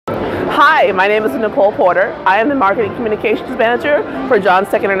Hi, my name is Nicole Porter. I am the Marketing Communications Manager for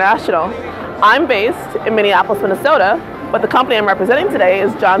Johnstech International. I'm based in Minneapolis, Minnesota, but the company I'm representing today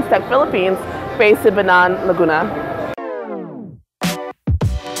is Johnstech Philippines, based in Banan, Laguna.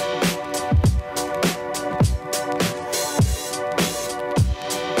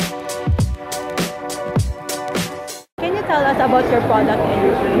 Can you tell us about your product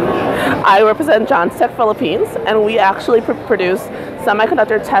and I represent Johnstech Philippines, and we actually produce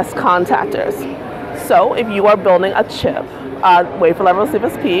semiconductor test contactors. So if you are building a chip, wafer level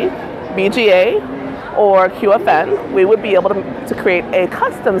WLCSP, BGA, or QFN, we would be able to create a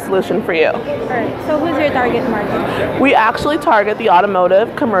custom solution for you. Alright, so who's your target market? We actually target the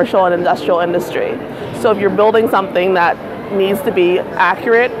automotive, commercial, and industrial industry. So if you're building something that needs to be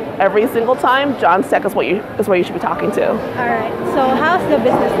accurate every single time, Johnstech is where you should be talking to. Alright, so how's the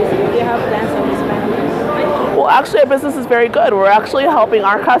business this year? Do you have plans to expand? Well, actually our business is very good. We're actually helping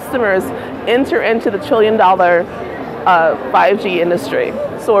our customers enter into the $1 trillion 5G industry.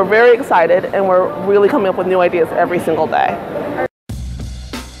 So we're very excited, and we're really coming up with new ideas every single day.